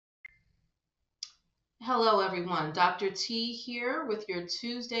Hello everyone, Dr. T here with your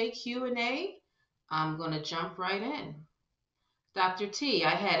Tuesday Q&A. I'm going to jump right in. Dr. T,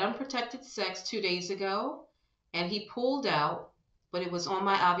 I had unprotected sex 2 days ago and he pulled out, but it was on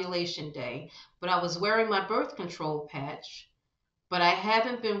my ovulation day. But I was wearing my birth control patch, but I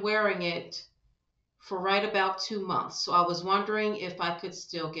haven't been wearing it for right about 2 months. So I was wondering if I could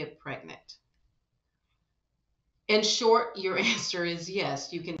still get pregnant. In short, your answer is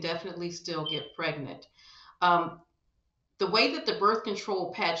yes, you can definitely still get pregnant. Um, the way that the birth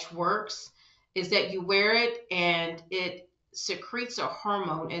control patch works is that you wear it and it secretes a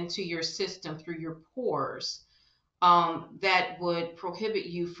hormone into your system through your pores that would prohibit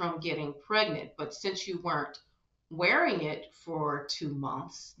you from getting pregnant. But since you weren't wearing it for 2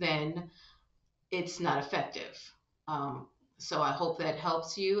 months, then it's not effective. Um, so I hope that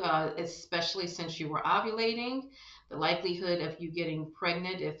helps you, especially since you were ovulating. The likelihood of you getting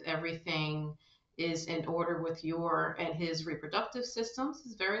pregnant, if everything is in order with your and his reproductive systems,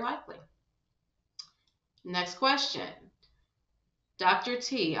 is very likely. Next question. Dr.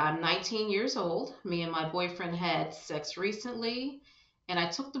 T, I'm 19 years old. Me and my boyfriend had sex recently, and I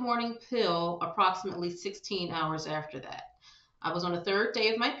took the morning pill approximately 16 hours after that. I was on the third day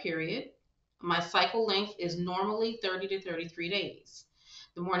of my period. My cycle length is normally 30 to 33 days.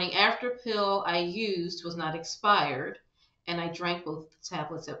 The morning after pill I used was not expired, and I drank both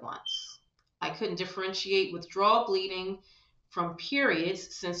tablets at once. I couldn't differentiate withdrawal bleeding from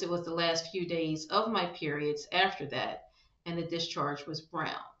periods since it was the last few days of my periods after that, and the discharge was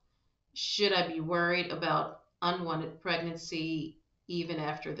brown. Should I be worried about unwanted pregnancy even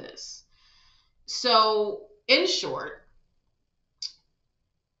after this? So, in short,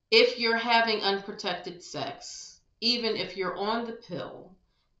 if you're having unprotected sex, even if you're on the pill,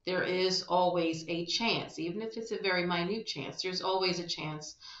 there is always a chance, even if it's a very minute chance, there's always a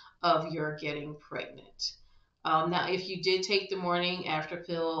chance of your getting pregnant. Now, if you did take the morning after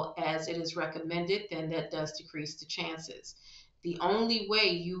pill as it is recommended, then that does decrease the chances. The only way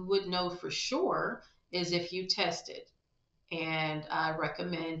you would know for sure is if you tested. And I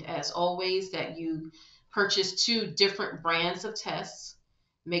recommend, as always, that you purchase two different brands of tests.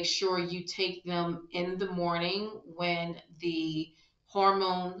 Make sure you take them in the morning when the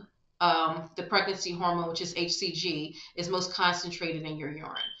pregnancy hormone, which is HCG, is most concentrated in your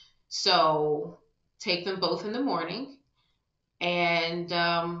urine. So take them both in the morning, and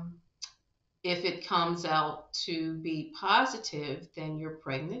if it comes out to be positive, then you're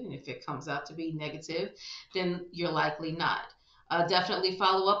pregnant. And if it comes out to be negative, then you're likely not. Definitely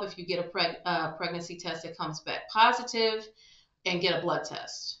follow up if you get a pregnancy test that comes back positive, and get a blood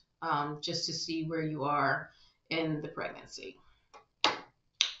test just to see where you are in the pregnancy.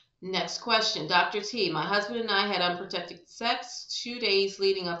 Next question, Dr. T. My husband and I had unprotected sex 2 days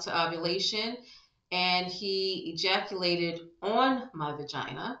leading up to ovulation, and he ejaculated on my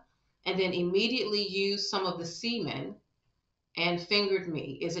vagina and then immediately used some of the semen and fingered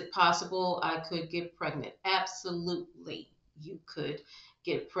me. Is it possible I could get pregnant? Absolutely, you could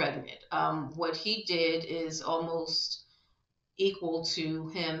get pregnant. What he did is almost equal to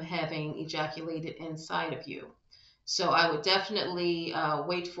him having ejaculated inside of you. So I would definitely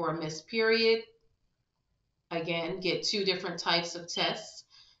wait for a missed period. Again, get two different types of tests.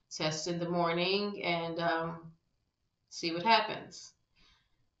 Test in the morning and see what happens.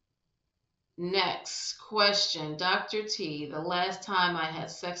 Next question, Dr. T. The last time I had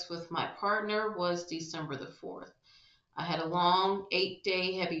sex with my partner was December the 4th. I had a long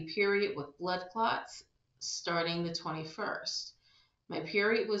 8-day heavy period with blood clots starting the 21st. My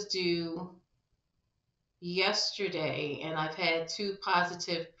period was due yesterday, and I've had two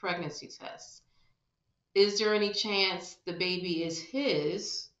positive pregnancy tests. Is there any chance the baby is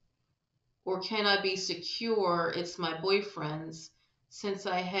his, or can I be secure it's my boyfriend's since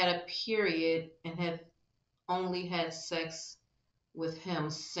I had a period and have only had sex with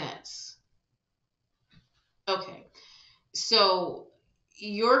him since? Okay, so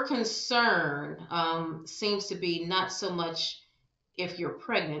your concern seems to be not so much if you're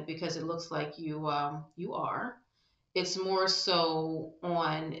pregnant, because it looks like you are. It's more so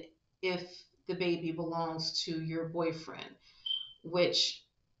on if the baby belongs to your boyfriend, which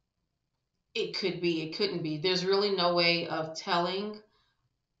it could be, it couldn't be. There's really no way of telling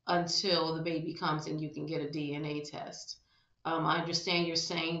until the baby comes and you can get a DNA test. I understand you're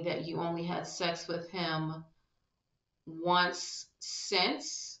saying that you only had sex with him once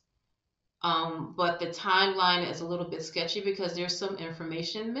since, but the timeline is a little bit sketchy because there's some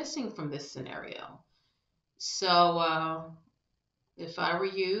information missing from this scenario. So if I were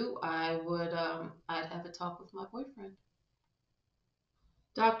you, I'd have a talk with my boyfriend.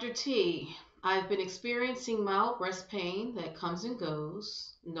 Dr. T, I've been experiencing mild breast pain that comes and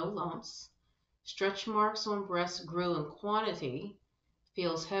goes, no lumps. Stretch marks on breast grew in quantity,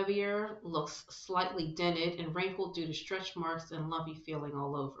 feels heavier, looks slightly dented and wrinkled due to stretch marks and lumpy feeling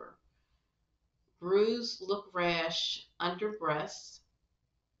all over. Bruise, look rash under breast,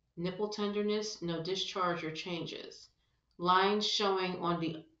 nipple tenderness, no discharge or changes. Lines showing on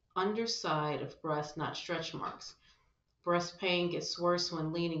the underside of breast, not stretch marks. Breast pain gets worse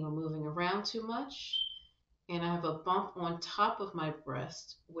when leaning or moving around too much. And I have a bump on top of my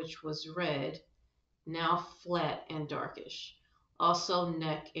breast, which was red, now flat and darkish. Also,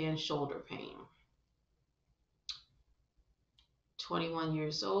 neck and shoulder pain. 21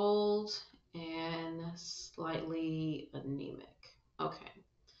 years old and slightly anemic. Okay.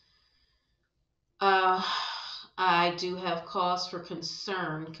 Uh, I do have cause for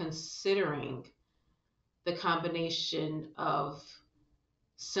concern considering the combination of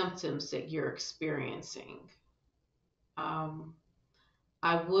symptoms that you're experiencing. Um,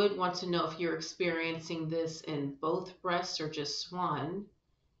 I would want to know if you're experiencing this in both breasts or just one,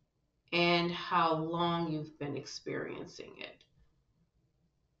 and how long you've been experiencing it.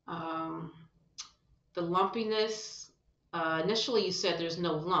 Um, the lumpiness, initially you said there's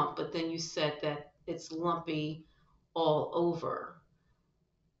no lump, but then you said that it's lumpy all over.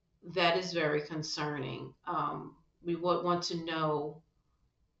 That is very concerning. We would want to know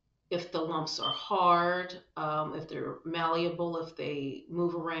if the lumps are hard, if they're malleable, if they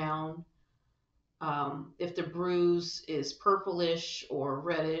move around, if the bruise is purplish or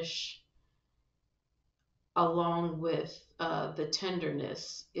reddish, along with the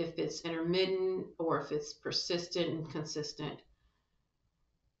tenderness, if it's intermittent or if it's persistent and consistent.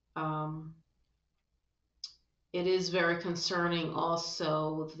 Um, it is very concerning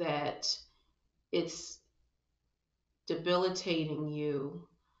also that it's debilitating you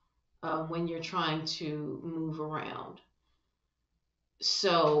when you're trying to move around.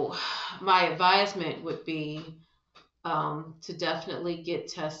 So, my advisement would be to definitely get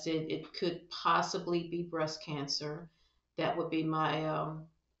tested. It could possibly be breast cancer. That would be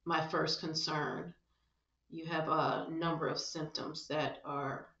my first concern. You have a number of symptoms that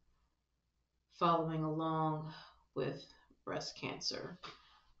are following along with breast cancer.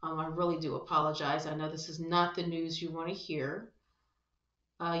 I really do apologize. I know this is not the news you want to hear.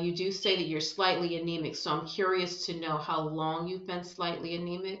 You do say that you're slightly anemic, so I'm curious to know how long you've been slightly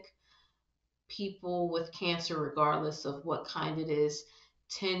anemic. People with cancer, regardless of what kind it is,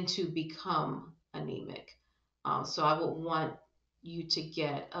 tend to become anemic. So I would want you to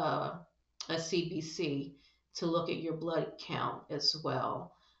get a CBC to look at your blood count as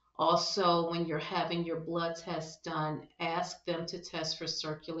well. Also, when you're having your blood tests done, ask them to test for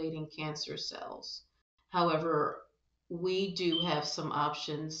circulating cancer cells. However, we do have some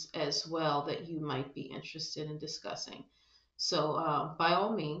options as well that you might be interested in discussing. So, by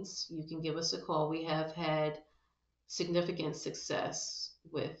all means, you can give us a call. We have had significant success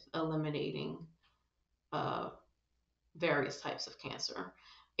with eliminating uh, various types of cancer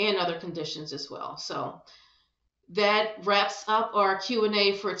and other conditions as well. So that wraps up our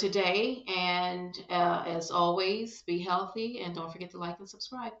Q&A for today. And as always, be healthy and don't forget to like and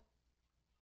subscribe.